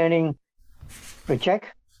outstanding project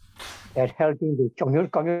that helping the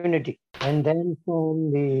community. And then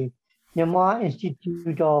from the Myanmar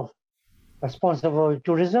Institute of Responsible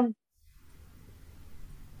Tourism,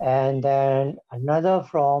 and then another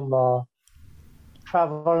from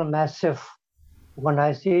Travel Massive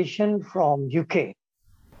organization from UK.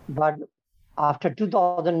 But after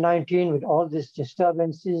 2019, with all these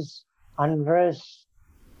disturbances, unrest,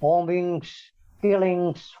 bombings,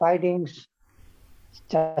 killings, fightings,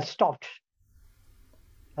 just stopped.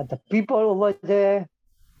 And the people over there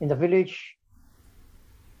in the village,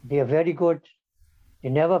 they are very good. They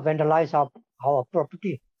never vandalize our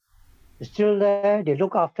property. They're still there, they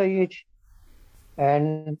look after it.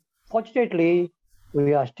 And fortunately,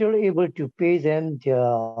 we are still able to pay them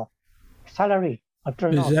their salary.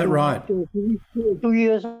 Is that right? 2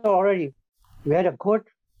 years already. We had a good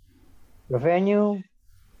revenue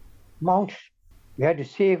amount. We had to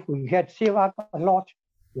save up a lot.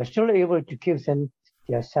 We're still able to give them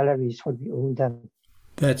their salaries, what we owe them.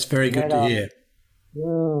 That's very good to hear.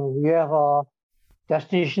 We have a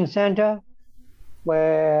destination center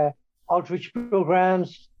where outreach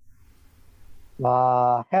programs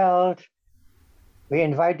are held. We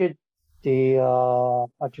invited we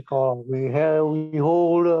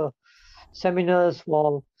hold seminars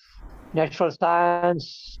for natural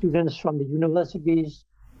science students from the universities,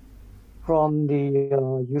 from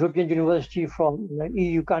the European University, from the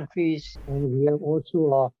EU countries, and we have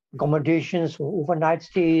also accommodations for overnight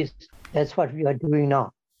stays. That's what we are doing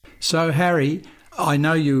now. So, Harry, I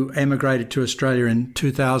know you emigrated to Australia in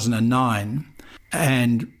 2009,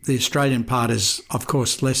 and the Australian part is, of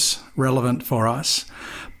course, less relevant for us,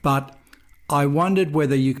 but I wondered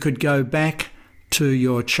whether you could go back to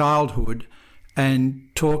your childhood and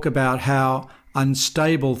talk about how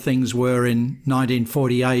unstable things were in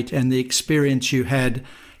 1948 and the experience you had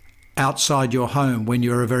outside your home when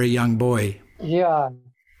you were a very young boy. Yeah.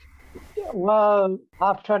 Well,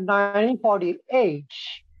 after 1948,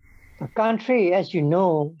 the country, as you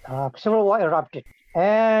know, civil war erupted,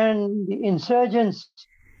 and the insurgents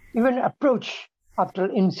even approached after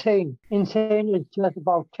Insane. Insane is just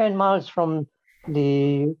about 10 miles from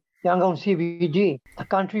the Yangon CBD. The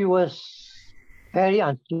country was very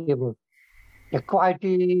unstable.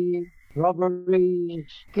 Equality, robberies,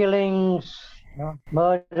 killings,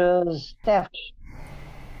 murders, theft,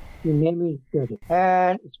 you name it.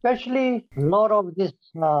 And especially a lot of these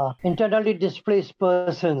internally displaced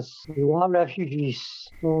persons, who are refugees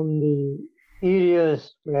from the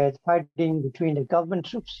areas where fighting between the government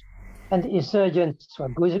troops and the insurgents were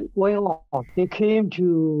going on. They came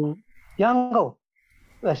to Yangon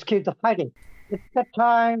to escape the fighting. At that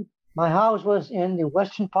time, my house was in the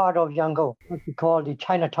western part of Yangon, what we call the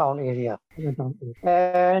Chinatown area.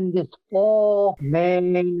 And there's 4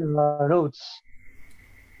 main roads.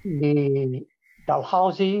 The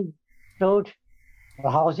Dalhousie Road.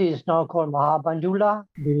 Dalhousie is now called Mahabandula.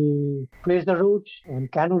 The Fraser Road and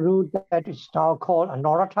Kanu Road, that is now called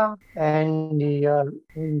Anorata. And the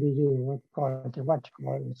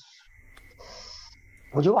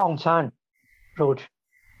Wuju Aung San Road.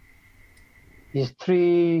 These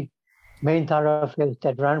 3 main thoroughfares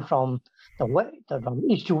that run from from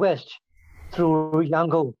east to west through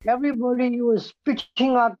Yangon. Everybody was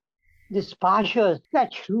pitching up these partial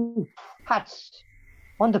thatch roof huts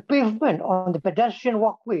on the pavement, on the pedestrian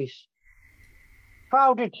walkways.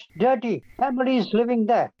 Crowded, dirty, families living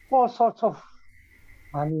there, all sorts of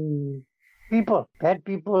people, bad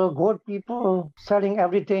people, good people, selling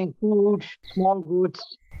everything, food, small goods.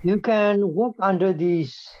 You can walk under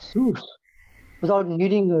these roofs without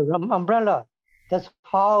needing an umbrella. That's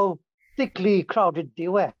how thickly crowded they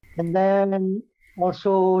were. And then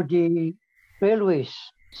also the railways.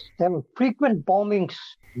 There were frequent bombings,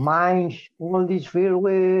 mines, all these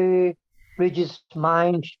railway bridges,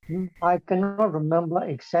 mines. I cannot remember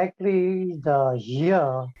exactly the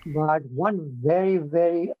year, but one very,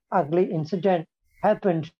 very ugly incident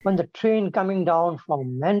happened when the train coming down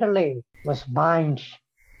from Mandalay was mined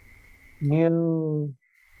near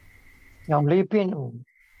Yonglipin,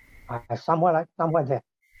 somewhere there,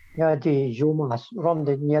 near the Yumas,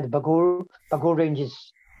 near the Bagur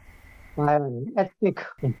ranges, by an ethnic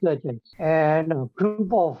insurgents. And a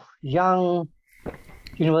group of young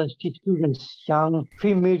university students, young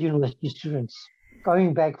female university students,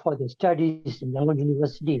 coming back for their studies in Yangon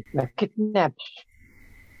University, were kidnapped,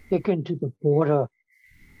 taken to the border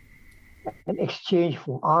in exchange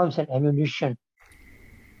for arms and ammunition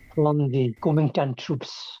from the Kuomintang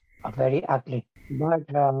troops. Are very ugly. But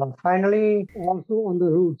finally, also on the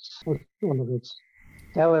routes,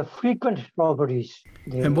 there were frequent robberies.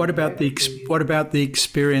 And what about the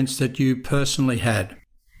experience that you personally had?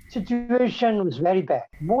 Situation was very bad.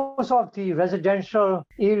 Most of the residential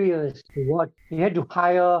areas, we had to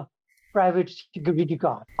hire private security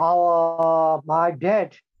guard. My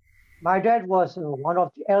dad was one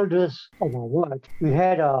of the elders of our ward. We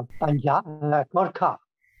had a Gurkha,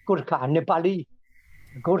 Nepali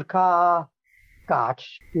Gurkha guard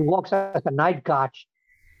who works as a night guard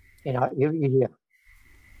in our area.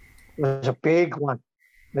 It was a big one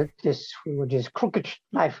with this crooked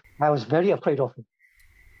knife. I was very afraid of him.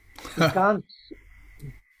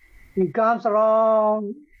 He comes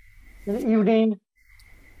around in the evening.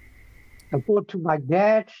 I go to my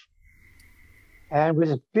dad, and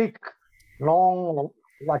with a big, long,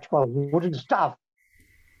 wooden staff,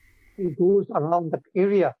 he goes around the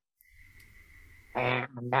area. Bang,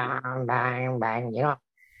 bang, bang, bang,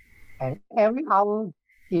 And every hour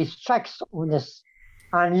he strikes on this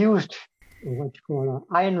unused,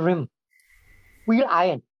 iron rim, wheel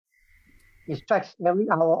iron. He strikes every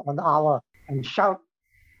hour on the hour and shout,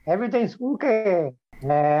 "Everything's okay."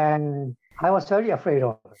 And I was very afraid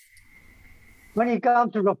of it. When he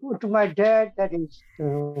comes to report to my dad that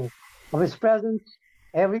of his presence,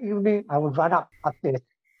 every evening I would run upstairs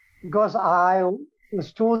because I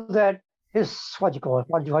was told that his what you call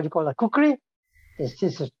a kukri,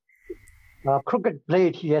 this crooked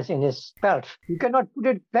blade he has in his belt. You cannot put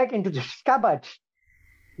it back into the scabbard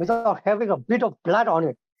without having a bit of blood on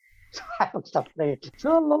it. So I was afraid.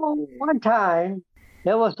 So one time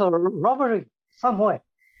there was a robbery somewhere.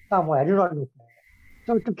 I do not know.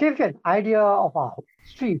 So to give you an idea of our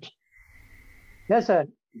street, there's a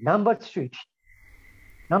numbered street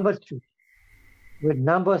with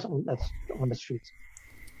numbers on the streets.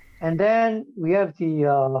 And then we have the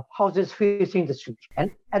houses facing the street.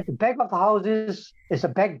 And at the back of the houses is a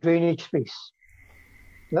back drainage space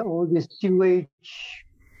where all this sewage,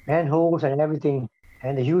 manholes and everything,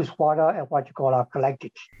 and the used water and what you call are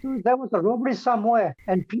collected. So there was a robbery somewhere,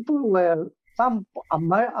 and a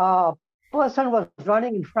person was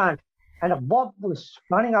running in front, and a mob was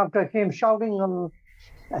running after him, shouting,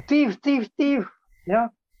 "Thief, thief, thief!"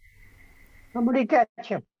 Somebody catch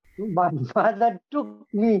him. My mother took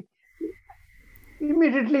me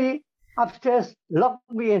immediately upstairs,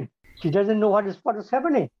 locked me in. She doesn't know what is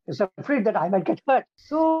happening. She's afraid that I might get hurt.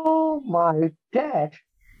 So my dad,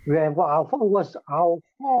 our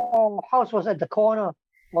house was at the corner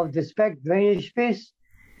of this back drainage space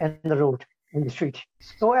and the road in the street.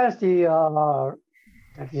 So as the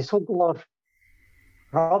so-called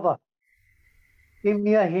robber came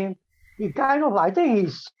near him, he I think he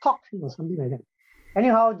stalked him or something like that.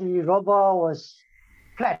 Anyhow, the robber was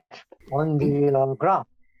flat on the ground.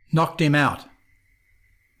 Knocked him out.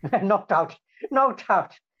 Knocked out.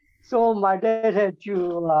 So my dad had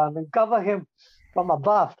to cover him from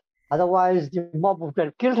above. Otherwise, the mob would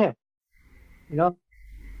have killed him.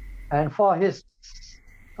 And for his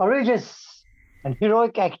courageous and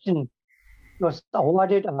heroic action, he was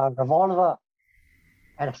awarded a revolver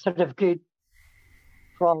and a certificate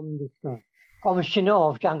from the commissioner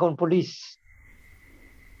of Yangon Police.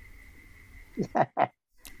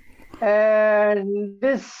 And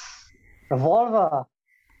this revolver,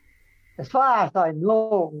 as far as I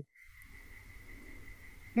know,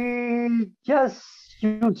 he just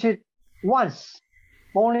used it once,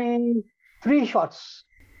 only 3 shots.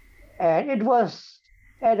 And it was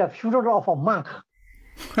at a funeral of a monk,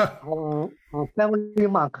 a family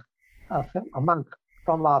monk, a monk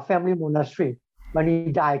from our family monastery when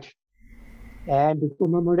he died. And to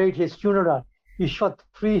commemorate his funeral, he shot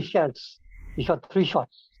 3 shells. He shot 3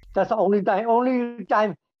 shots. That's the only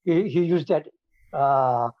time he used that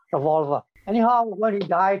revolver. Anyhow, when he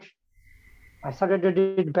died, I surrendered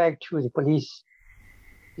it back to the police.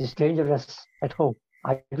 It's dangerous at home.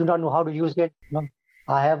 I do not know how to use it. No.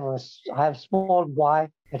 I have small boy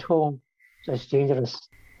at home, so it's dangerous.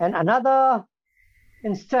 And another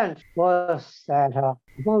instance was that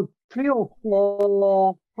about 3 or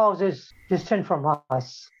 4 houses distant from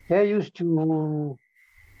us, there used to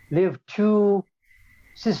live 2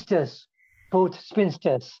 sisters, both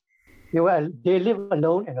spinsters. They live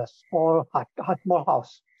alone in a small small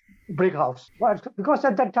house, brick house. But because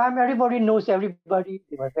at that time everybody knows everybody,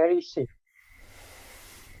 they were very safe.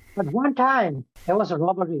 But one time there was a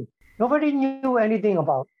robbery. Nobody knew anything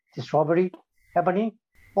about this robbery happening.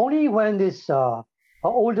 Only when this her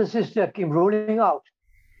older sister came rolling out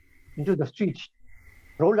into the street,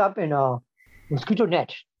 rolled up in a mosquito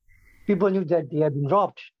net. People knew that they had been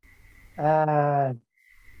robbed. And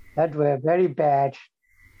that were very bad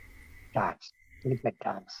times, very bad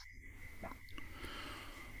times.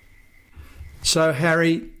 So,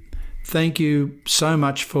 Harry, thank you so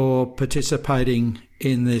much for participating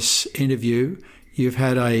in this interview. You've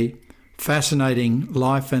had a fascinating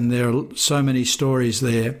life and there are so many stories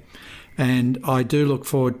there. And I do look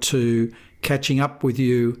forward to catching up with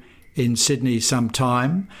you in Sydney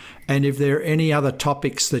sometime. And if there are any other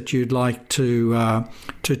topics that you'd like to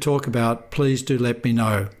talk about, please do let me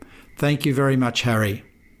know. Thank you very much, Harry.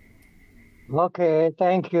 Okay,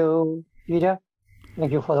 thank you, Peter.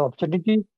 Thank you for the opportunity.